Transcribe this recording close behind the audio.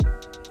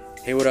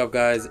Hey, what up,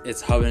 guys? It's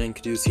Hubin and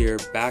Caduce here,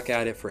 back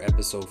at it for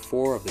episode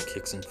 4 of the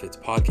Kicks and Fits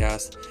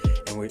podcast.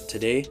 And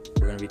today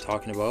we're going to be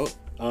talking about.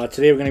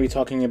 Today we're going to be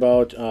talking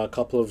about a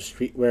couple of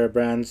streetwear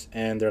brands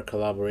and their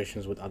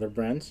collaborations with other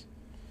brands.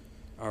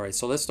 All right,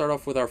 so let's start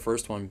off with our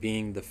first one,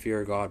 being the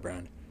Fear God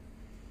brand.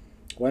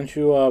 Why don't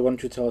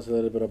you tell us a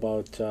little bit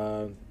about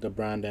the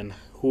brand and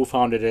who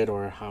founded it,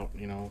 or how,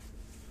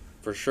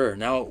 For sure.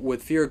 Now,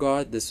 with Fear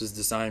God, this was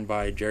designed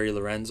by Jerry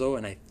Lorenzo,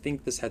 and I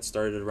think this had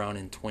started around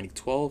in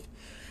 2012.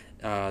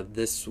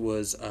 This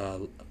was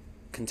a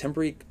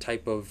contemporary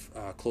type of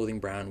clothing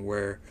brand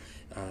where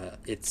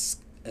its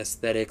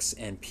aesthetics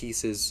and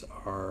pieces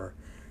are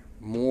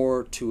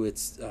more to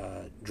its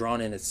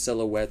drawn in its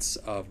silhouettes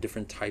of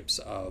different types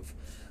of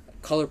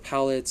color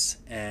palettes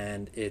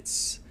and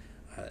its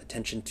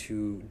attention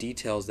to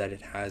details that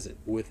it has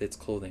with its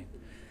clothing.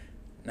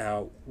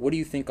 Now, what do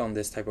you think on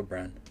this type of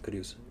brand,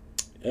 Caduce?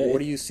 What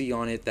do you see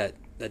on it that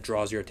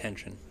draws your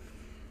attention?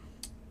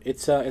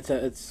 It's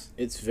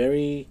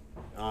very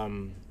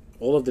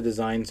all of the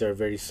designs are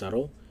very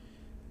subtle,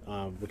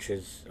 which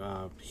is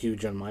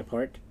huge on my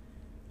part.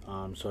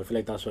 So I feel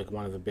like that's like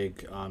one of the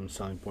big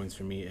selling points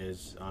for me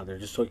is they're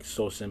just like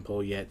so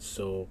simple yet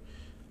so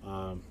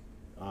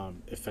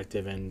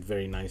effective and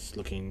very nice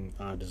looking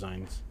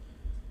designs.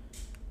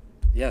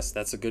 Yes,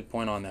 that's a good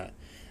point on that.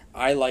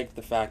 I like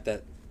the fact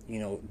that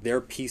their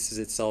pieces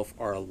itself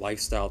are a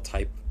lifestyle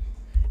type,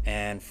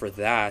 and for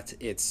that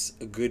it's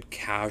a good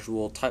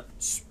casual type,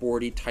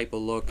 sporty type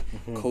of look,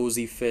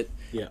 cozy fit.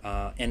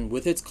 Yeah. And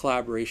with its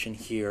collaboration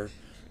here,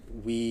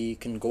 we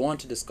can go on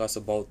to discuss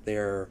about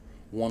their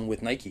one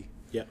with Nike.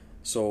 Yeah.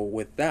 So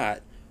with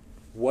that,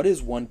 what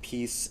is one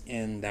piece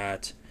in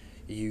that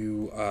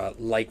you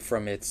like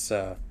from its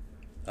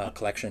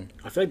collection?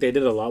 I feel like they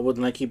did a lot with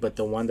Nike, but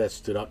the one that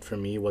stood out for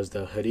me was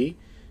the hoodie,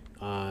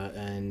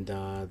 and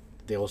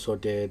they also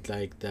did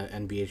like the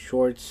NBA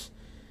shorts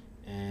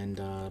and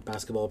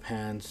basketball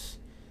pants,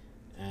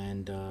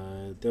 and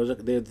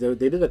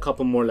they did a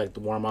couple more like the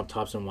warm up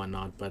tops and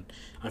whatnot. But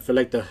I feel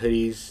like the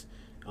hoodies,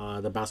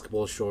 the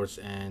basketball shorts,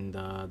 and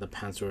the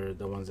pants were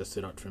the ones that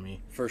stood out for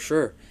me. For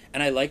sure.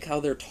 And I like how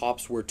their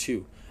tops were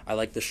too. I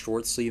like the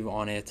short sleeve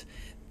on it,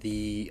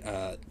 the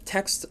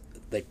text,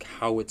 like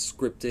how it's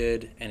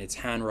scripted and its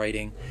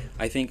handwriting,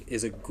 I think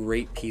is a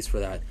great piece for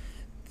that.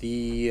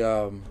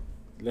 The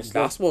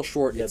basketball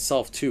short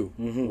itself too.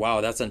 Mm-hmm.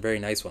 Wow, that's a very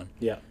nice one.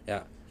 Yeah.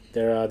 Yeah.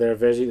 They're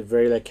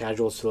very like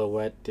casual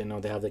silhouette. They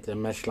have like the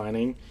mesh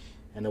lining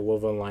and the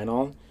woven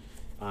line-on.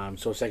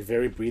 So it's like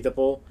very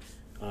breathable.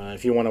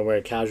 If you want to wear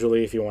it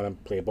casually, if you want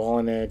to play ball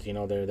in it,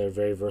 they're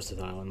very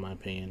versatile in my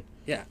opinion.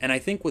 Yeah, and I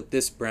think with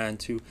this brand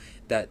too,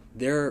 that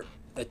their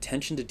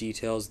attention to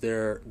details,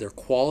 their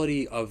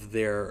quality of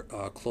their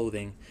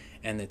clothing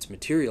and its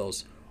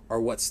materials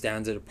are what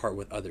stands it apart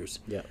with others.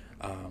 Yeah.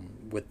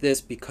 With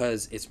this,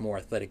 because it's more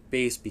athletic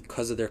based,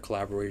 because of their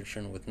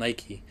collaboration with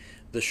Nike,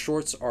 the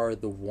shorts are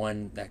the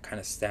one that kind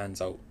of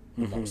stands out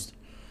the most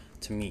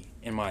to me,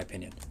 in my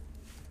opinion.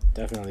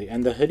 Definitely,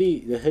 and the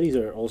hoodies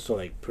are also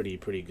like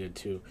pretty good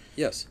too.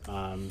 Yes.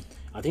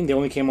 I think they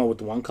only came out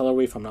with one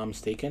colorway, if I'm not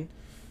mistaken.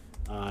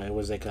 It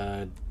was like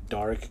a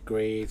dark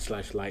gray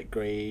 / light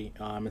gray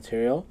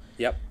material.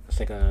 Yep. It's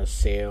like a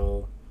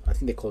sail. I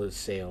think they call it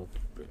sail,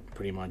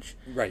 pretty much.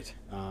 Right.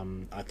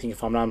 I think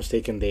if I'm not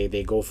mistaken,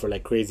 they go for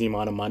like crazy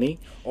amount of money.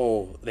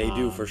 Oh, they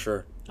do for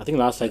sure. I think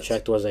last I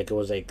checked it was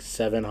like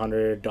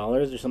 $700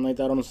 or something like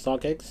that on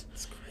StockX.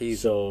 It's crazy.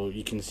 So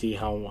you can see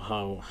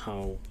how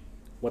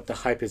what the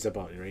hype is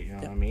about, right? You know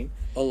what I mean?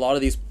 A lot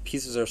of these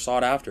pieces are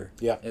sought after.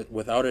 Yeah.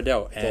 Without a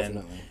doubt. And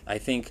Definitely. I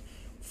think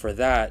for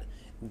that,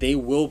 they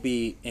will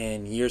be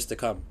in years to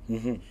come.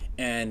 Mm-hmm.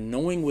 And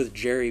knowing with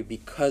Jerry,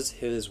 because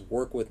his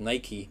work with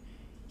Nike,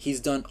 he's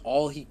done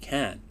all he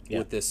can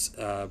with this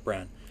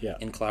brand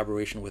in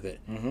collaboration with it.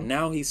 Mm-hmm.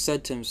 Now he's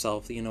said to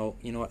himself, you know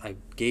what, I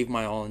gave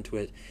my all into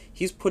it.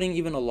 He's putting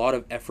even a lot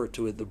of effort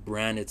to it, the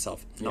brand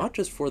itself, not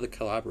just for the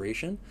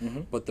collaboration,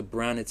 but the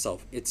brand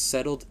itself. It's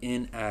settled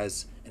in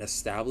as an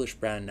established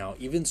brand now,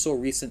 even so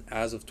recent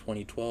as of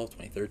 2012,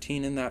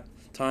 2013 in that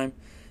time,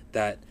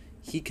 that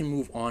he can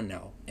move on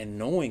now. And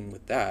knowing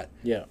with that,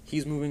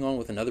 he's moving on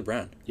with another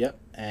brand. Yeah,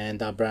 and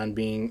that brand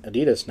being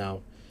Adidas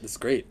now. That's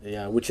great.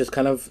 Yeah, which is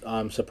kind of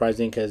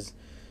surprising because,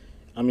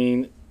 I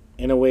mean,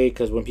 in a way,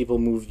 because when people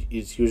move,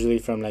 it's usually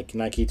from like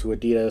Nike to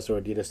Adidas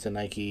or Adidas to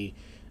Nike,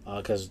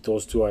 because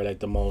those two are like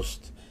the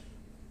most,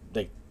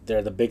 like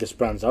they're the biggest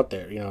brands out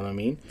there. You know what I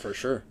mean? For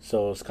sure.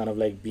 So it's kind of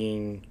like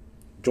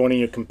joining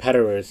your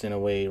competitors in a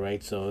way,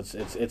 right? So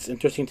it's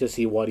interesting to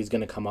see what he's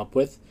gonna come up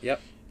with.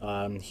 Yep.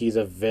 He's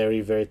a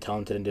very, very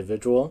talented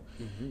individual,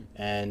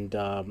 and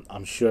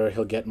I'm sure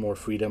he'll get more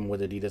freedom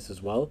with Adidas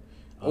as well,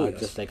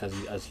 just like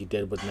as he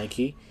did with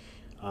Nike.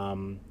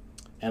 And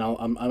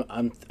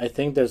I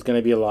think there's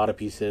gonna be a lot of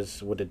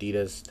pieces with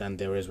Adidas than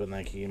there is with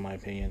Nike, in my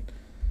opinion.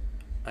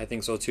 I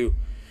think so too.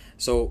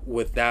 So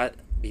with that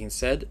being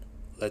said,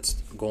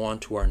 let's go on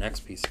to our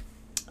next piece.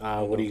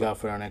 What do you got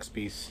for our next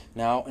piece?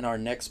 Now, in our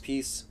next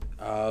piece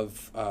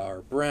of our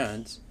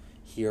brands,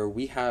 here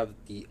we have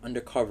the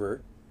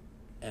Undercover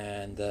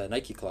and the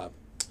Nike collab.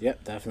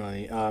 Yep,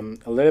 definitely.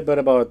 A little bit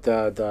about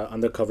the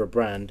Undercover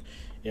brand.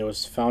 It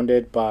was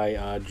founded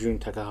by Jun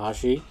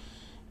Takahashi.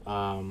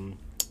 Um,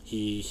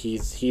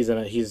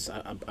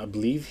 I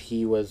believe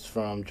he was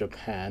from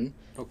Japan,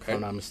 if Okay.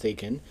 I'm not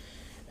mistaken,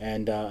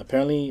 and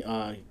apparently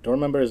don't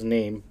remember his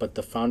name, but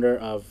the founder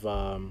of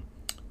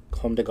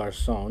Comme des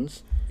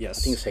Garçons, I think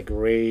Yes. it's like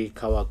Ray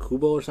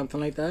Kawakubo or something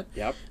like that.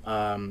 Yep.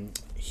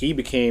 He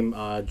became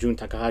Jun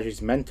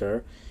Takahashi's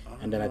mentor,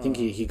 and then I think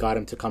Ah. he got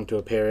him to come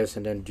to Paris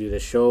and then do the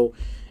show,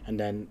 and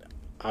then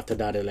after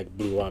that it like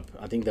blew up.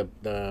 I think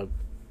the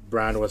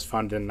brand was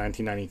founded in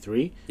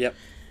 1993, Yep.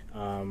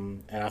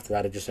 and after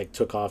that it just like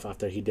took off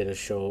after he did a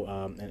show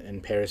in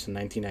Paris in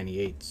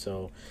 1998.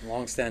 So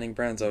Long-standing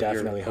brands out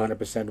definitely here.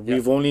 100%. Yeah.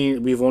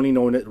 We've only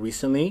known it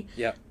recently,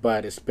 Yep.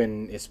 but it's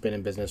been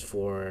in business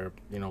for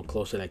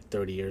close to like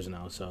 30 years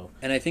now. So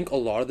And I think a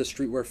lot of the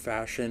streetwear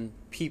fashion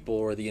people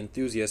or the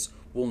enthusiasts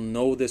will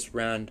know this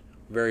brand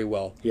very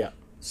well, yeah,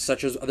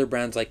 such as other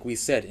brands like we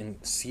said in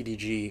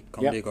CDG,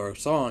 Comme Yeah. des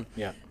Garçons,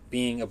 yeah,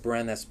 being a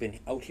brand that's been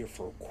out here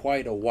for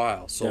quite a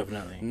while. So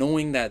Definitely.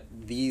 knowing that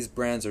these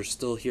brands are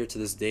still here to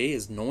this day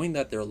is knowing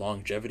that their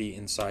longevity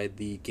inside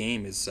the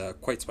game is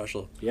quite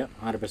special. yeah,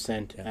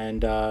 100%. Yeah.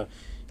 And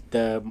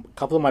the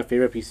couple of my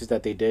favorite pieces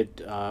that they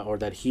did or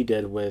that he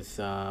did with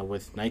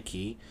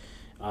Nike.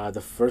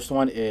 The first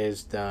one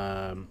is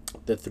the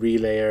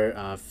 3-layer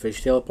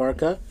fishtail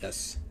parka.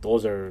 Yes.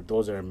 Those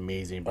are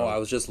amazing, Oh, bro. I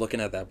was just looking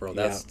at that, bro.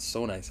 That's Yeah.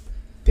 so nice.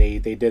 They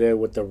did it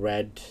with the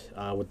red,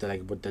 with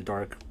the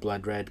dark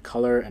blood red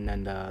color, and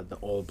then the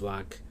all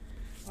black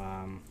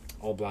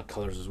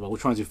colors as well.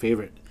 Which one's your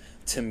favorite?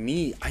 To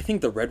me, I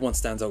think the red one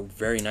stands out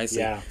very nicely.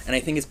 Yeah. And I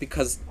think it's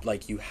because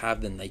like you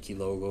have the Nike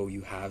logo,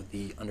 you have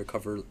the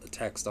undercover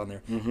text on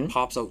there. Mm-hmm.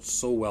 Pops out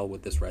so well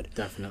with this red.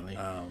 Definitely.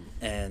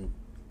 And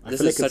I this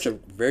feel is like such a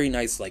very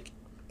nice like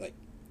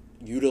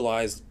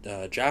utilized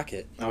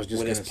jacket. I was just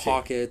with his gonna say.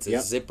 pockets,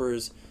 his Yep.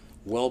 zippers,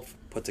 well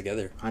put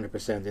together.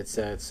 100%.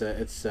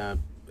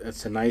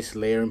 It's a nice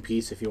layering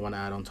piece if you want to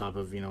add on top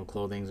of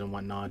clothings and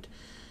whatnot.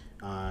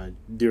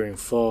 During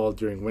fall,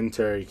 during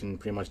winter, you can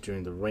pretty much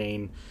during the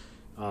rain.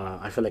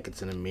 I feel like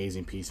it's an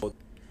amazing piece. All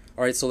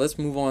right, so let's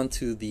move on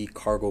to the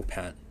cargo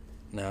pant.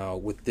 Now,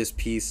 with this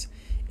piece,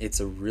 it's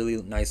a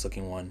really nice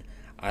looking one.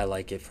 I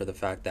like it for the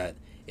fact that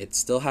it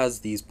still has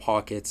these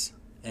pockets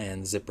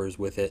and zippers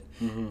with it.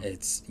 Mm-hmm.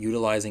 It's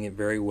utilizing it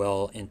very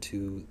well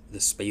into the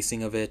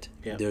spacing of it.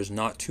 Yeah. There's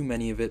not too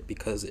many of it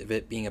because of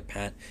it being a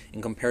pant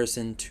in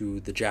comparison to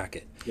the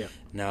jacket. Yeah.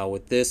 Now,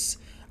 with this,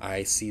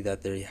 I see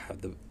that they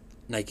have the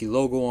Nike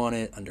logo on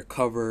it,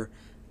 undercover.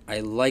 I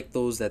like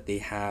those that they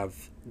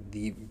have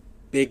the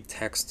big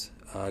text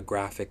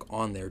graphic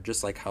on there,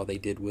 just like how they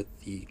did with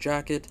the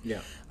jacket.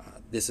 Yeah.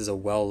 This is a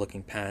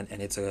well-looking pant,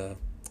 and it's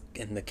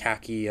in the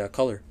khaki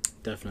color.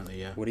 Definitely,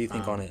 yeah. What do you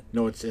think on it?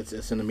 No, it's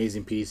an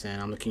amazing piece,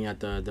 and I'm looking at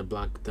the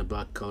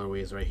black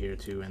colorways right here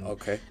too, and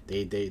Okay.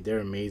 they're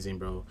amazing,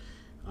 bro.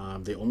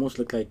 They almost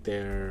look like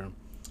they're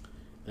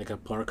like a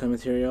parka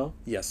material,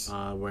 Yes.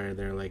 where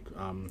they're like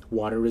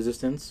water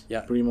resistance,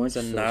 Yeah. pretty much.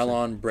 It's a So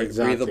nylon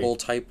Exactly. breathable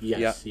type.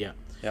 Yes, Yeah.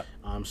 yeah.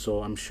 Yeah.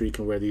 So I'm sure you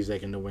can wear these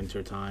like in the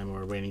winter time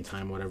or raining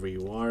time, whatever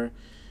you are.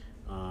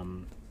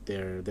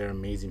 They're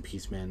amazing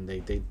piece, man. They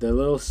the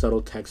little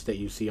subtle text that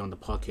you see on the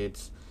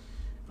pockets,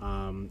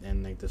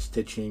 and like the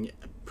stitching,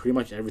 pretty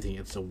much everything.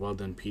 It's a well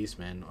done piece,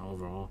 man.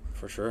 Overall.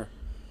 For sure.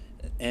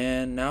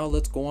 And now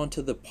let's go on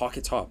to the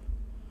pocket top.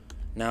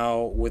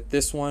 Now, with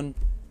this one,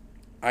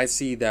 I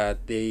see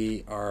that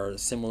they are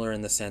similar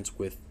in the sense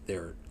with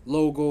their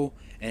logo,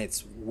 and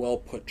it's well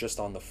put just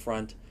on the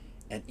front,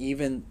 and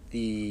even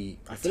the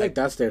I feel like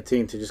that's their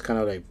thing, to just kind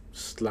of like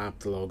slap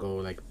the logo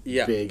like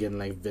Yeah. big and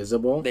like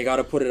visible. they got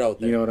to put it out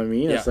there. You know what I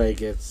mean? Yeah. It's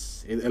like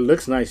it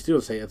looks nice too.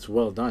 It's like it's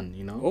well done.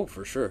 You know? Oh,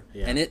 for sure.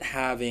 Yeah. And it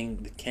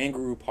having the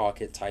kangaroo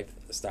pocket type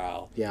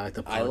style. Yeah, like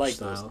the I pouch like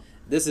style. those.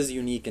 This is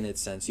unique in its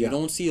sense. You Yeah.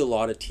 don't see a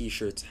lot of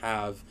t-shirts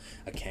have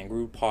a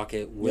kangaroo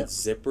pocket with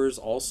zippers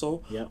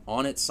also Yeah.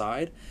 on its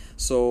side.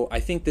 So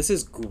I think this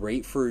is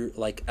great for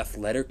like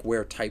athletic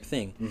wear type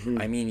thing. Mm-hmm.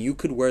 I mean, you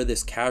could wear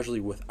this casually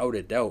without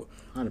a doubt.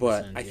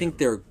 But 100%, I yeah. think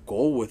their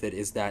goal with it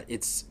is that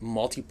it's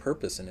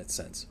multi-purpose in its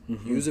sense.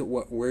 Use it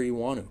where you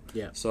want to. Mm-hmm.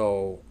 Yeah.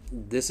 So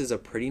this is a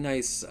pretty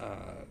nice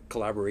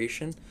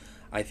collaboration.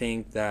 I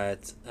think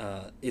that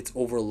it's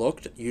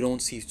overlooked. You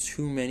don't see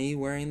too many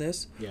wearing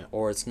this, Yeah.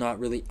 or it's not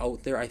really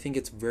out there. I think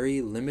it's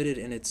very limited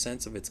in its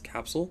sense of its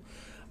capsule.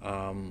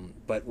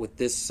 But with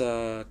this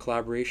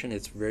collaboration,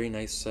 it's very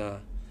nice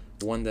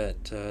one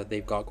that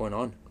they've got going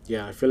on.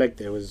 Yeah, I feel like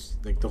there was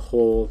like the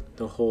whole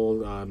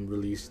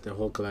release, the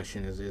whole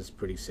collection is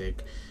pretty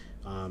sick.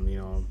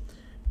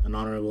 An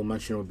honorable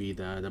mention would be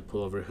the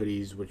pullover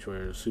hoodies, which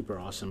were super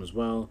awesome as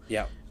well.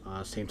 Yeah.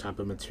 Same type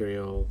of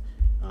material,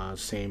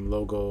 same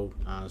logo,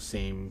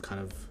 same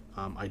kind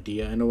of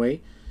idea in a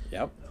way.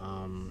 Yep.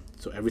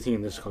 So everything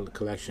in this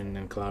collection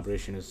and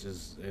collaboration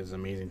is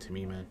amazing to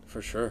me, man.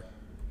 For sure.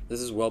 This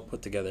is well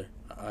put together.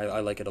 I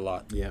like it a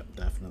lot. Yeah,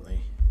 definitely.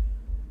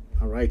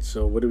 All right.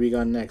 So what do we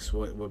got next?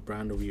 What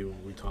brand are we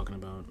talking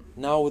about?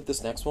 Now with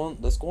this next one,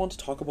 let's go on to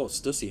talk about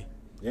Stussy.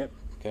 Yep.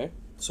 Okay.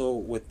 So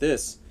with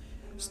this,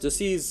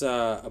 Stussy's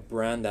a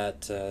brand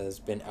that has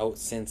been out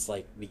since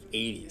like the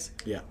 80s.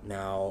 Yeah.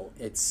 Now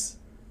it's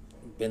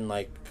been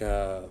like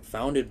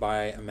founded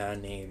by a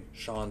man named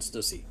Sean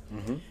Stussy.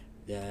 Mm-hmm.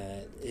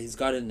 He's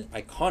got an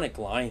iconic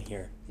line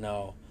here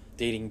now,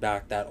 dating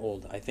back that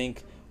old. I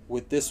think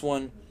with this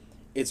one,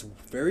 it's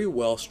very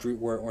well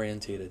streetwear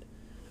orientated,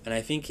 and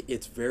I think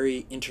it's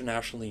very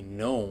internationally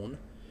known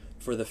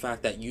for the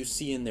fact that you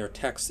see in their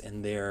texts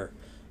and their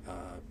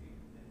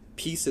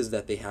pieces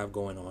that they have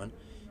going on,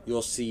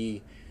 you'll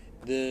see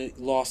the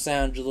Los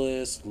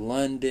Angeles,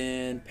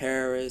 London,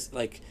 Paris,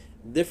 like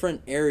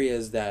different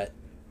areas that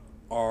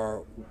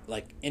are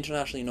like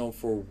internationally known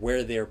for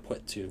where they're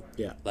put to.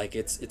 Yeah. Like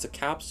it's a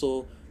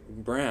capsule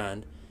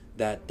brand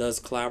that does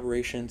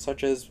collaboration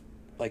such as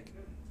like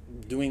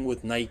doing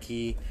with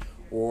Nike,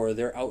 or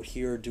they're out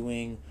here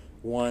doing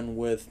one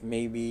with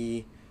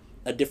maybe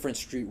a different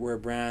streetwear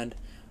brand.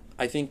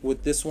 I think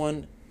with this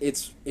one,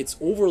 it's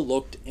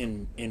overlooked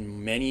in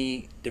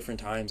many different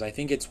times. I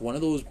think it's one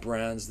of those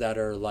brands that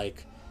are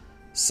like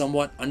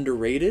somewhat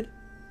underrated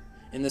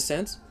in the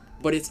sense,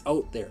 but it's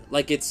out there.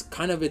 Like it's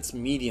kind of its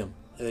medium,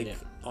 like Yeah.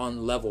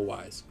 on level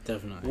wise.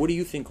 Definitely. What do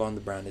you think on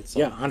the brand itself?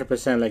 Yeah,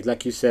 100%.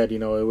 Like you said, it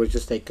was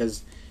just like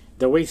because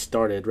the way it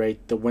started, right?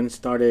 When it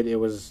started,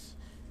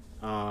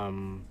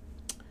 um,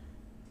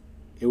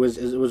 it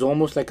was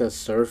almost like a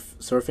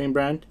surfing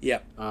brand. Yeah.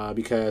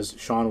 Because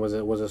Sean was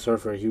a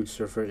surfer, a huge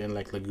surfer in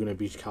like Laguna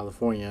Beach,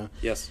 California,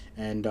 Yes.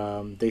 and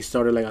they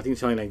started like I think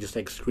selling like just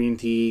like screen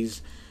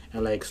tees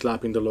and like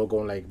slapping the logo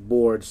on like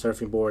boards,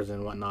 surfing boards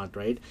and whatnot,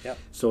 right? Yeah.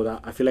 So that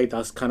I feel like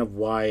that's kind of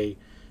why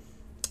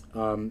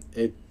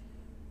it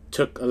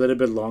took a little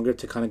bit longer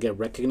to kind of get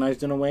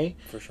recognized in a way,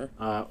 For sure.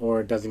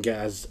 or it doesn't get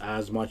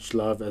as much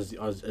love as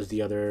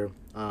the other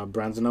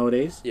brands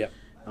nowadays. Yeah.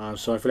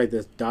 So I feel like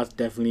that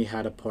definitely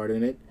had a part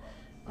in it.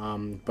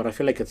 But I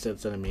feel like it's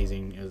an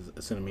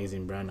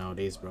amazing brand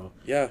nowadays, bro.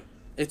 Yeah.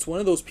 It's one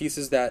of those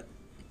pieces that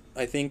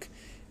I think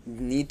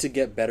need to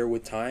get better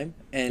with time.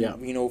 And,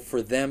 Yeah.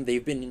 for them,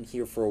 they've been in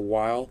here for a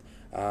while,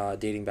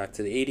 dating back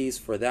to the 80s,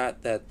 for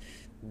that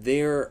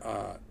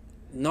they're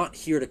not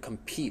here to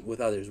compete with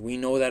others. We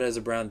know that as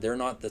a brand, they're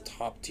not the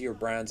top tier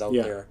brands out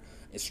Yeah. there,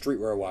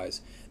 streetwear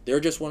wise. They're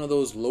just one of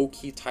those low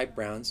key type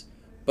brands,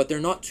 but they're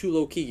not too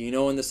low key,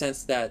 in the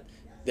sense that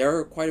there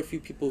are quite a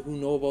few people who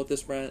know about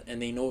this brand and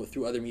they know it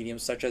through other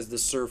mediums such as the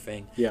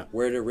surfing, Yeah.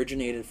 where it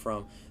originated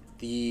from,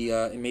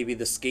 the maybe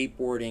the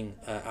skateboarding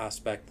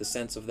aspect, the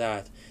sense of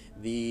that,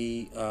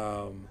 the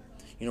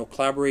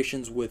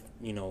collaborations with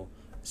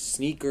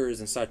sneakers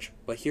and such.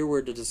 But here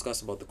we're to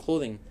discuss about the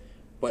clothing,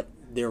 but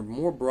they're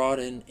more broad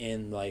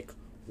in like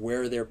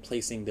where they're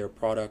placing their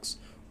products,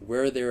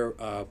 where they're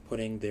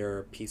putting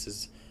their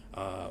pieces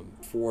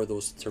for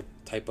those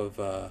type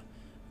of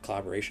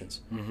collaborations.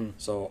 Mm-hmm.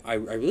 So I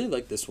really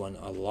like this one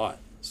a lot.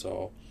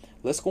 So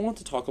let's go on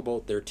to talk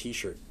about their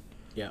t-shirt.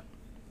 Yeah.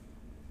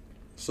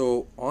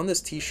 So on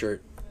this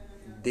t-shirt,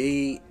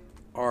 they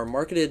are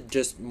marketed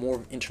just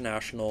more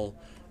international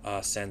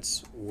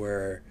sense,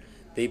 where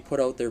they put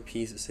out their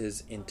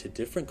pieces into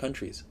different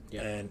countries.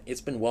 Yeah. And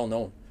it's been well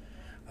known.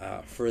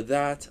 For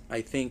that,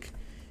 I think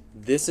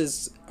this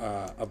is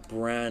a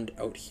brand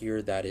out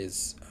here that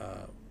is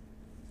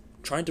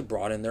trying to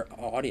broaden their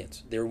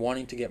audience. They're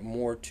wanting to get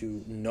more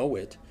to know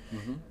it,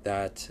 Mm-hmm.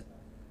 that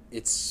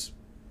it's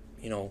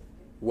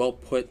well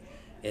put.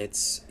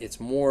 It's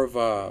more of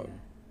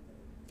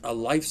a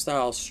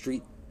lifestyle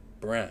street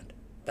brand.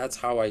 That's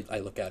how I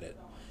look at it.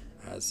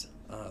 As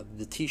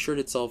the t-shirt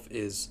itself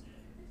is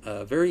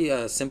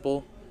very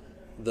simple.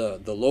 The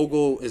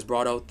logo is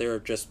brought out there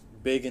just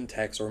big in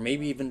text, or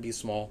maybe even be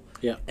small.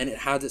 Yeah. And it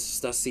has its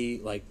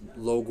Stussy like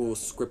logo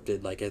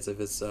scripted, like as if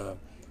it's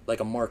like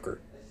a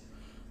marker.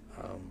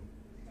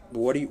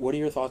 What are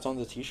your thoughts on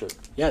the t-shirt?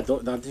 Yeah,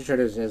 that T-shirt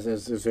is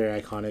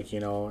very iconic.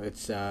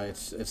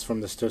 It's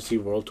from the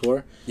Stussy World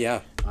Tour.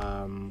 Yeah.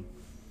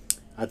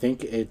 I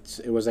think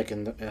it was like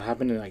it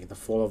happened in like the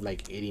fall of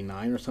like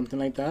 '89 or something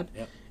like that.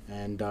 Yep.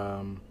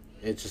 And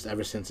it's just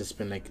ever since it's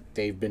been like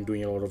they've been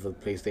doing it all over the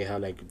place. They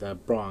have like the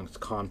Bronx,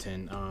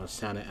 Compton,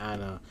 Santa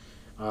Ana,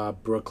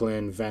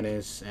 Brooklyn,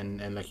 Venice,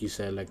 and like you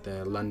said, like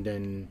the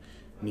London,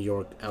 New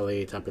York,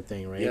 LA type of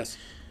thing, right? Yes.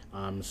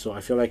 So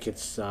I feel like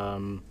it's a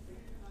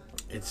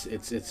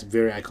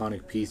very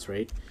iconic piece,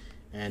 right?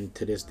 And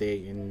to this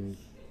day,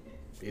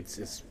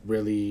 it's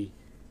really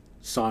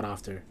sought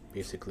after,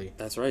 basically.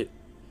 That's right.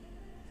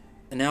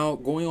 And now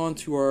going on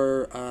to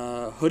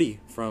our hoodie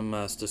from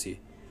Stussy.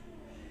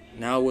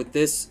 Now with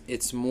this,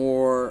 it's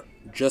more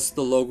just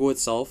the logo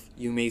itself.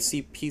 You may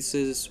see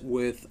pieces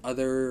with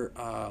other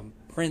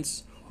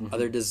prints,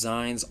 other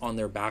designs on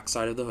their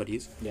backside of the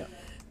hoodies. Yeah.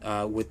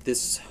 With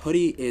this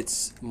hoodie,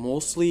 it's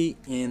mostly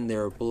in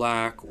their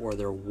black or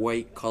their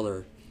white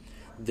color.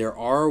 There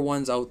are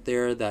ones out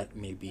there that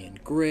may be in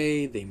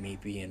gray, they may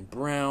be in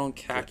brown,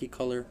 khaki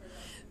color.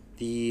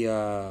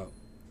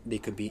 They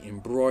could be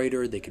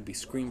embroidered, they could be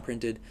screen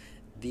printed.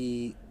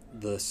 The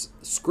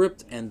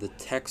script and the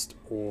text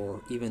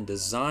or even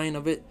design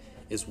of it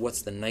is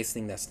what's the nice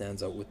thing that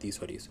stands out with these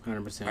hoodies.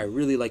 100%. I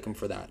really like them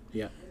for that.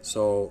 Yeah.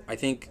 So I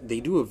think they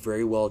do a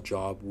very well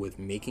job with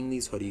making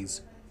these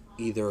hoodies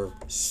either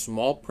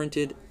small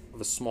printed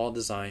of a small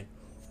design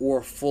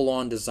or full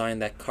on design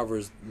that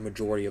covers the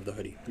majority of the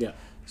hoodie. Yeah.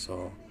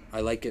 So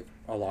I like it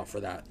a lot for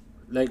that.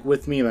 Like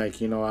with me,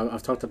 like, you know,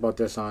 I've talked about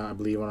this on, I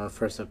believe, on our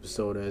first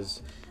episode,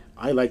 is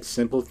I like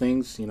simple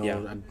things, you know,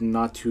 Yeah.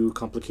 not too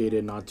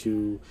complicated, not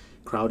too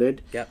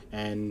crowded. Yeah.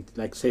 And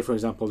like, say for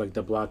example, like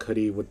the black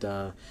hoodie with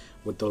the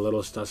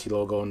little Stussy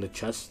logo on the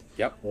chest.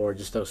 Yep. Or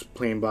just a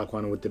plain black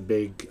one with the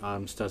big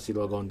Stussy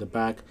logo on the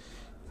back.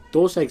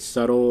 Those like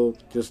subtle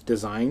just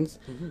designs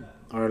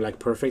are like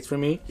perfect for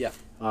me. Yeah.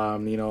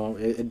 You know,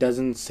 it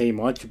doesn't say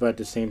much, but at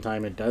the same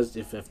time it does,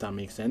 if that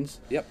makes sense.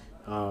 Yep.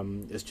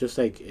 It's just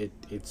like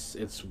it's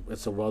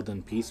a well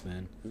done piece,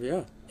 man.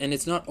 Yeah. And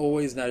it's not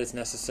always that it's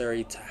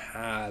necessary to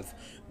have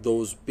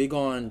those big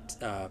on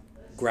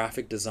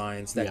graphic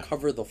designs that Yeah.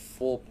 cover the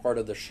full part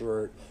of the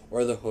shirt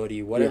or the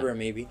hoodie, whatever Yeah. it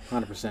may be.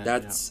 100%.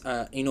 That's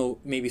you know,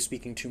 maybe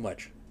speaking too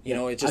much. You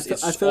know, it's just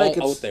I it's feel all like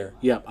it's, out there.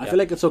 Yeah, I feel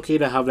like it's okay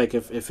to have like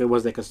if it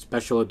was like a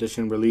special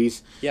edition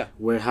release. Yeah.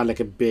 Where it had like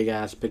a big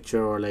ass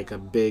picture or like a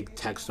big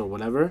text or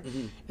whatever.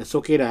 It's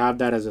okay to have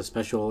that as a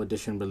special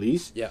edition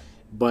release. Yeah.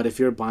 But if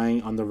you're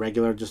buying on the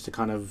regular just to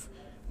kind of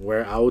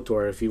wear out,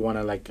 or if you want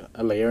to like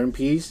a layering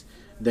piece,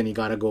 then you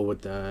gotta go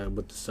with the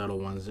subtle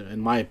ones, in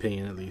my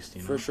opinion, at least.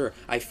 You know. For sure.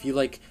 I feel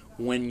like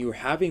when you're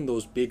having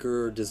those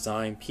bigger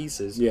design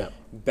pieces, Yeah.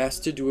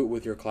 best to do it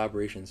with your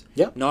collaborations.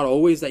 Yep. Not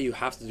always that you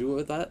have to do it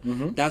with that.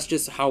 That's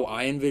just how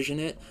I envision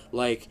it.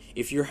 Like,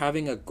 if you're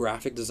having a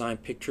graphic design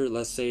picture,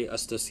 let's say a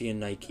Stussy and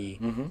Nike,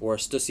 or a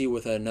Stussy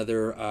with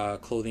another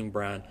clothing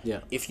brand. Yeah.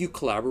 If you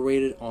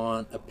collaborated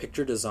on a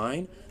picture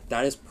design,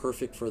 that is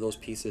perfect for those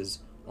pieces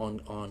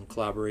on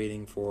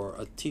collaborating for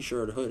a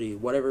t-shirt, a hoodie,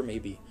 whatever it may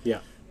be. Yeah.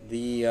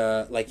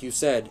 The like you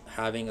said,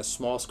 having a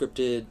small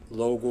scripted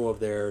logo of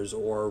theirs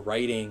or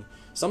writing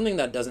something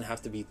that doesn't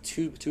have to be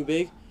too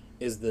big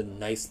is the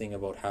nice thing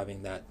about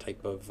having that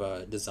type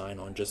of design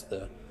on just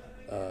the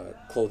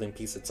clothing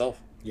piece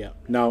itself. Yeah.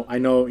 Now I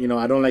know, you know,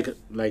 I don't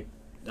like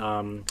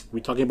we're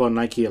talking about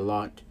Nike a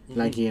lot.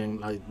 Nike and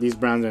like these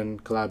brands in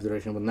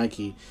collaboration with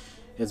Nike,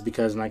 is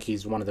because Nike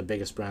is one of the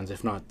biggest brands,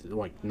 if not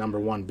like number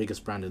one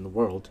biggest brand in the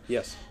world.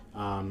 Yes.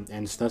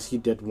 And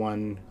Stussy did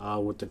one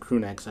with the crew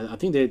necks. I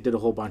think they did a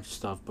whole bunch of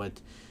stuff, but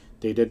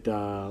they did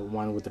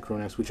one with the crew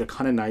necks, which are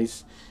kind of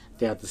nice.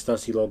 They have the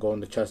Stussy logo on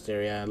the chest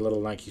area, a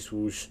little Nike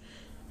swoosh,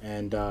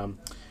 and I'm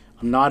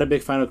not a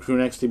big fan of crew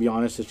necks, to be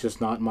honest. It's just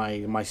not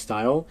my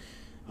style.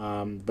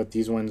 But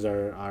these ones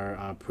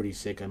are pretty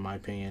sick in my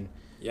opinion.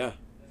 Yeah,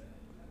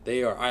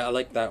 they are. I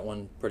like that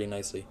one pretty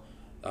nicely.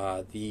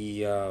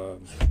 The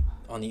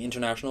on the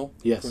international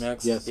Yes, crew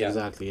necks. yes, Yeah.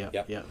 exactly. Yeah,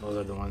 Yeah. yeah, those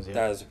are the ones. Yeah.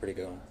 That is a pretty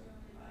good one.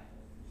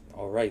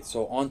 All right,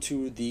 so on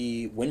to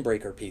the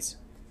windbreaker piece.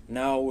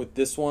 Now with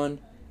this one,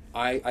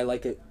 I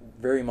like it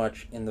very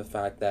much in the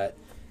fact that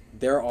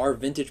there are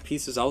vintage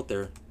pieces out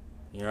there,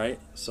 right?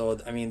 So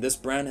I mean, this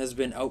brand has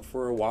been out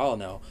for a while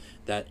now.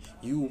 That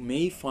you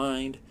may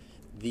find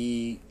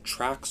the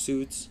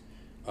tracksuits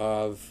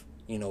of,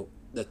 you know,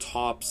 the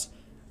tops.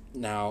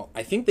 Now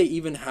I think they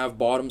even have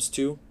bottoms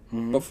too.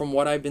 But from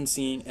what I've been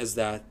seeing is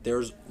that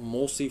there's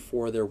mostly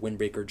for their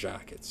windbreaker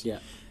jackets. Yeah.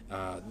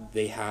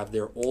 They have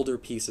their older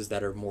pieces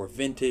that are more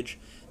vintage.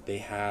 They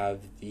have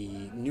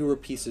the newer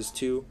pieces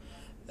too.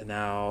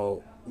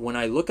 Now, when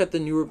I look at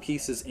the newer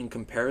pieces in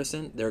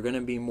comparison, they're going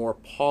to be more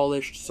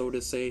polished, so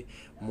to say,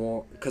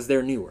 more because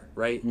they're newer,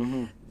 right?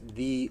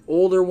 The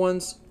older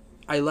ones,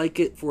 I like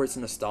it for its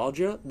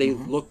nostalgia. They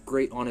look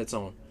great on its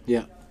own,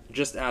 Yeah.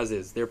 just as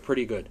is. They're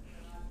pretty good.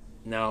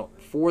 Now,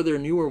 for their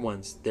newer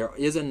ones, there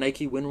is a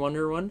Nike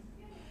Windrunner one,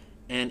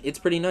 and it's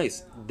pretty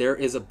nice. There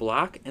is a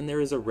black and there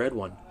is a red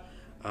one,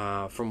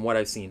 from what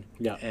I've seen.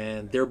 Yeah.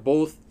 And they're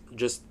both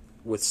just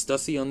with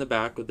Stussy on the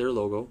back with their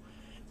logo,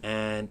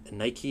 and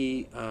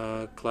Nike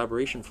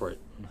collaboration for it.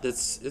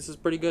 This is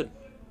pretty good.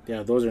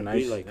 Yeah, those are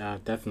nice. like.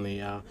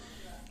 Definitely.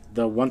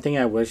 The one thing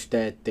I wish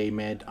that they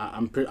made,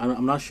 I'm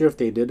not sure if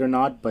they did or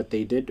not, but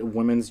they did a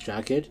women's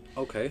jacket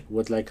Okay.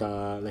 with like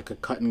a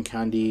cotton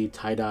candy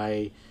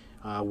tie-dye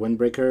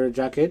windbreaker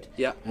jacket.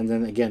 Yeah. And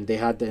then again, they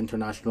had the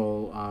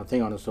international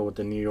thing on it, so with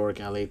the New York,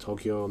 LA,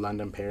 Tokyo,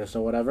 London, Paris,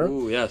 or whatever.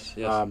 Ooh, yes,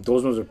 yes.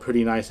 Those ones are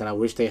pretty nice, and I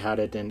wish they had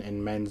it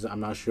in men's. I'm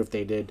not sure if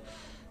they did,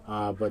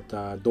 but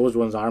those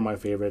ones are my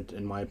favorite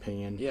in my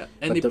opinion. Yeah,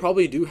 and But they the-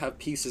 probably do have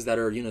pieces that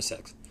are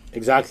unisex.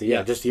 Exactly, yeah.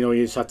 Yeah. Just, you know,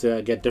 you just have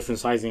to get different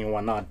sizing and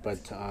whatnot,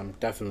 but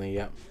definitely,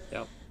 yeah.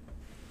 Yeah.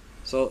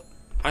 So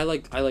I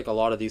like a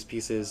lot of these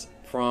pieces.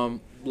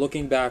 From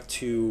looking back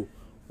to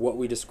what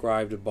we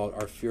described about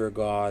our Fear of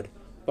God,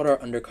 about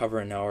our Undercover,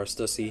 and now our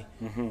Stussy.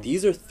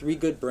 These are three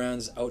good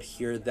brands out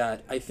here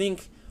that I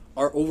think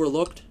are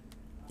overlooked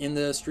in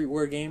the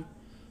streetwear game,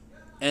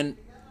 and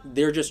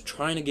they're just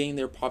trying to gain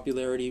their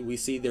popularity. We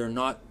see they're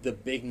not the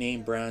big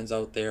name brands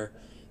out there.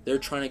 They're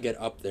trying to get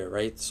up there,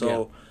 right?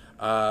 So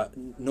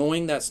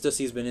knowing that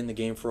Stussy's been in the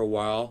game for a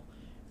while,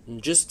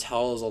 just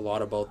tells a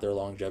lot about their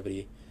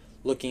longevity.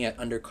 Looking at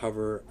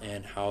Undercover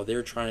and how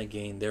they're trying to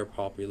gain their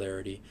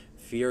popularity,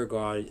 Fear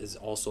God is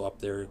also up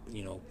there,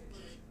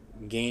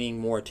 gaining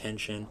more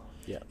attention.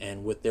 Yeah.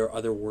 And with their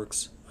other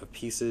works of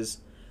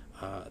pieces,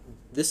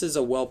 this is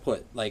a well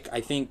put. Like,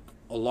 I think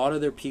a lot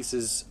of their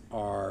pieces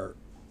are,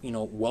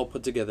 well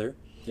put together.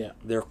 Yeah.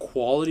 Their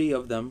quality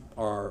of them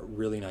are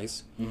really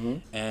nice.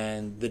 Mm-hmm.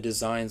 And the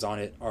designs on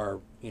it are,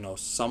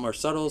 some are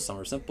subtle, some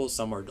are simple,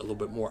 some are a little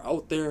bit more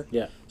out there.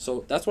 Yeah.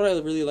 So that's what I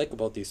really like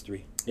about these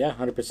three. Yeah,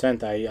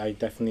 100%. I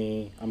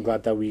definitely, I'm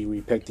glad that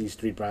we picked these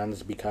three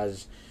brands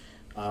because,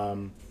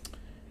 you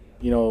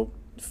know,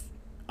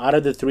 out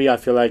of the three, I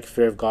feel like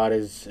Fear of God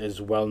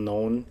is well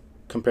known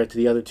compared to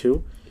the other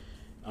two.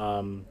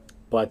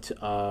 But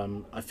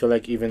I feel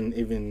like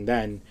even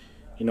then,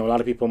 a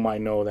lot of people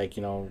might know, like,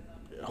 a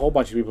whole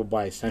bunch of people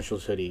buy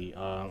Essentials hoodie,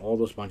 all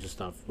those bunch of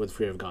stuff with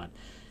Fear of God.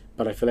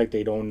 But I feel like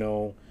they don't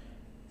know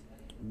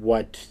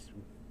what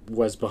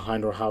was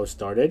behind or how it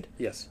started.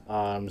 Yes.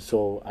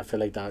 So I feel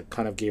like that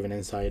kind of gave an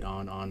insight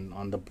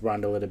on the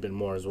brand a little bit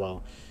more as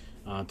well,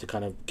 to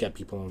kind of get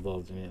people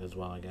involved in it as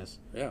well, I guess.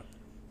 Yeah.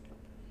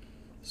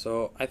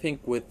 So I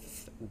think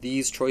with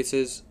these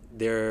choices,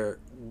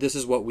 this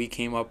is what we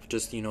came up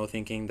just,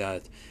 thinking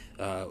that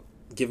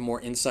give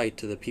more insight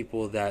to the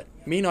people that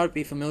may not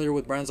be familiar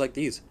with brands like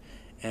these.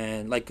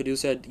 And like Kadu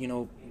said,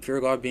 Fear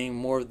of God being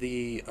more of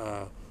the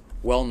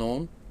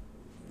well-known,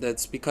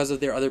 that's because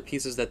of their other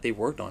pieces that they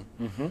worked on.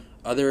 Mm-hmm.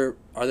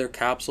 Other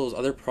capsules,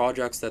 other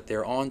projects that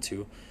they're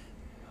onto.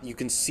 You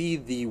can see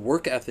the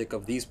work ethic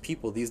of these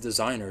people, these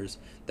designers,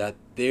 that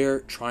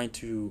they're trying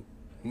to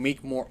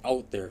make more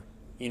out there.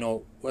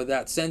 With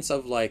that sense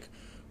of like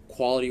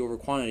quality over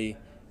quantity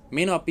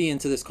may not be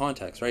into this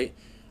context, right?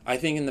 I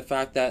think in the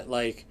fact that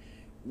like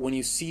when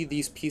you see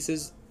these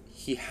pieces,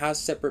 he has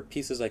separate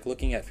pieces. Like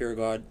looking at Fear of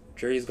God,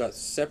 Jerry's got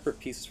separate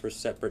pieces for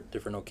separate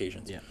different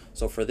occasions. Yeah.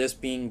 So for this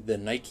being the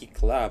Nike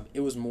collab, it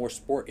was more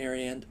sport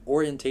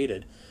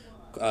orientated,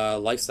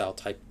 lifestyle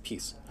type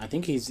piece. I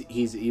think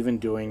he's even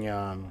doing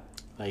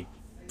like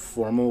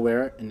formal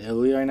wear in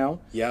Italy right now.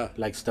 Yeah.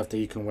 Like stuff that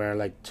you can wear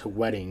like to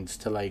weddings,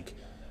 to like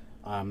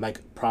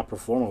proper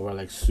formal wear,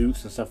 like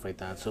suits and stuff like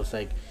that. So it's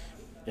like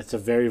it's a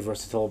very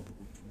versatile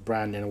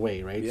brand in a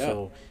way, right? Yeah.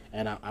 So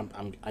and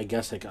I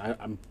guess like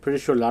I'm pretty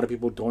sure a lot of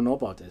people don't know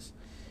about this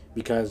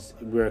because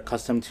we're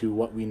accustomed to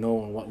what we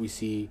know and what we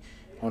see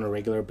on a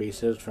regular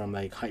basis from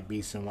like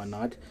Hypebeast and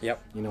whatnot.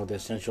 Yep. The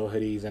Essential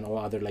hoodies and all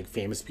other like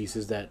famous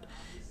pieces that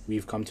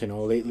we've come to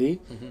know lately.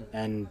 Mm-hmm.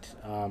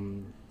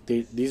 And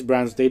these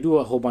brands, they do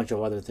a whole bunch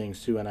of other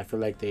things too, and I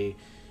feel like they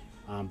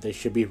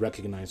should be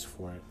recognized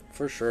for it.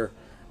 For sure.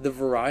 The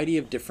variety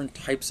of different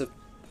types of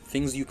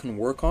things you can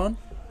work on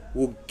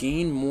will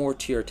gain more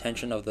to your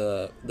attention of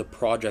the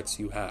projects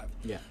you have.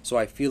 Yeah. So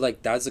I feel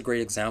like that's a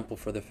great example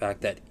for the fact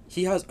that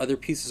he has other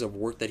pieces of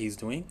work that he's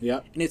doing.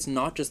 Yeah. And it's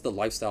not just the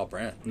lifestyle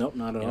brand. Nope,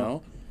 not at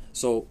all.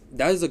 So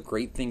that is a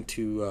great thing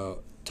to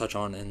touch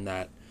on, in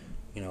that,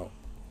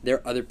 there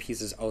are other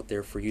pieces out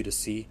there for you to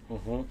see.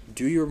 Mm-hmm.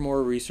 Do your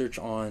more research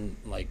on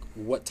like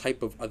what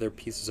type of other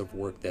pieces of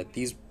work that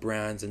these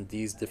brands and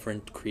these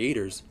different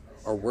creators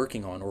are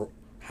working on or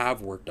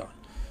have worked on.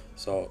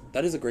 So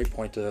that is a great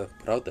point to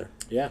put out there.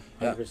 Yeah,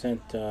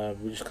 100%.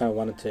 We just kind of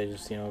wanted to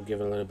just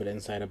give a little bit of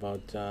insight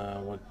about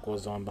what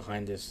goes on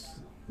behind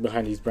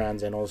these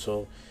brands, and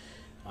also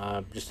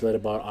just a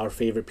little about our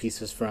favorite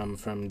pieces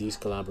from these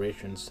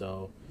collaborations.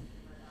 So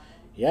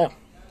yeah,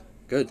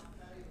 good.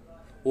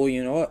 Well,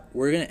 you know what?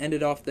 We're gonna end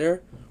it off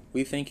there.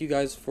 We thank you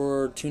guys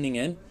for tuning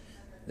in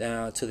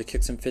to the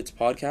Kicks and Fits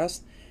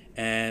podcast,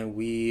 and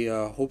we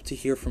hope to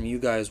hear from you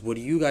guys. What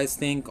do you guys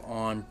think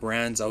on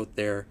brands out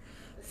there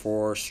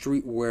for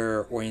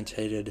streetwear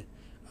orientated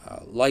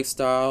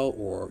lifestyle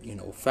or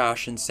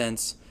fashion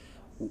sense?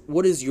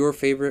 What is your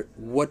favorite?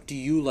 What do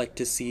you like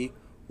to see?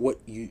 What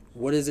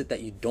is it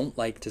that you don't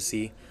like to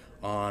see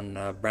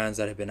on brands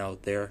that have been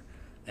out there?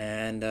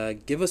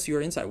 And give us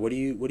your insight. What do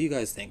you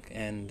guys think?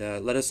 And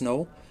let us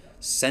know.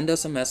 Send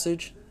us a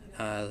message.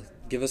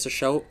 Give us a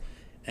shout,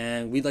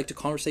 and we'd like to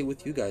conversate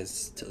with you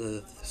guys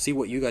to see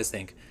what you guys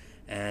think.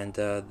 And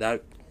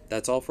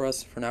that's all for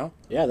us for now.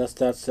 Yeah, that's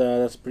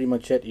pretty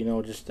much it.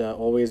 Just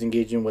always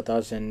engaging with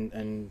us,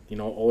 and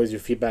always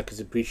your feedback is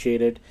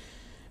appreciated.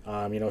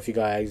 If you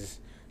guys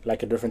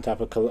like a different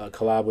type of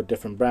collab with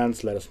different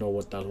brands, let us know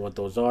what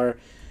those are.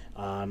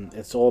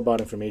 It's all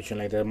about information.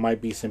 Like there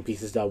might be some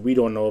pieces that we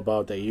don't know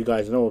about that you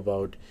guys know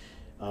about,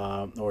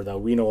 or that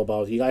we know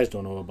about you guys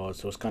don't know about.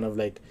 So it's kind of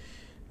like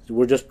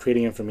we're just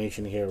creating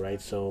information here,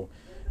 right? So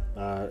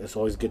it's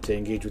always good to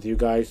engage with you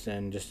guys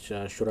and just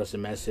shoot us a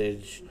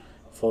message,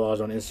 follow us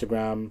on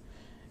Instagram,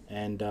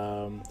 and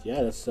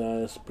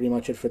that's pretty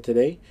much it for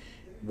today.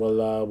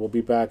 We'll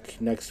be back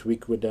next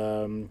week with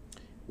a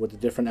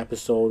different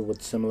episode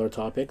with similar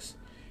topics.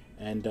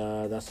 And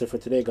that's it for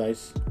today,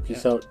 guys.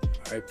 Peace out.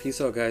 All right,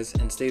 peace out, guys,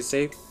 and stay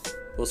safe.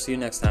 We'll see you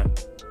next time.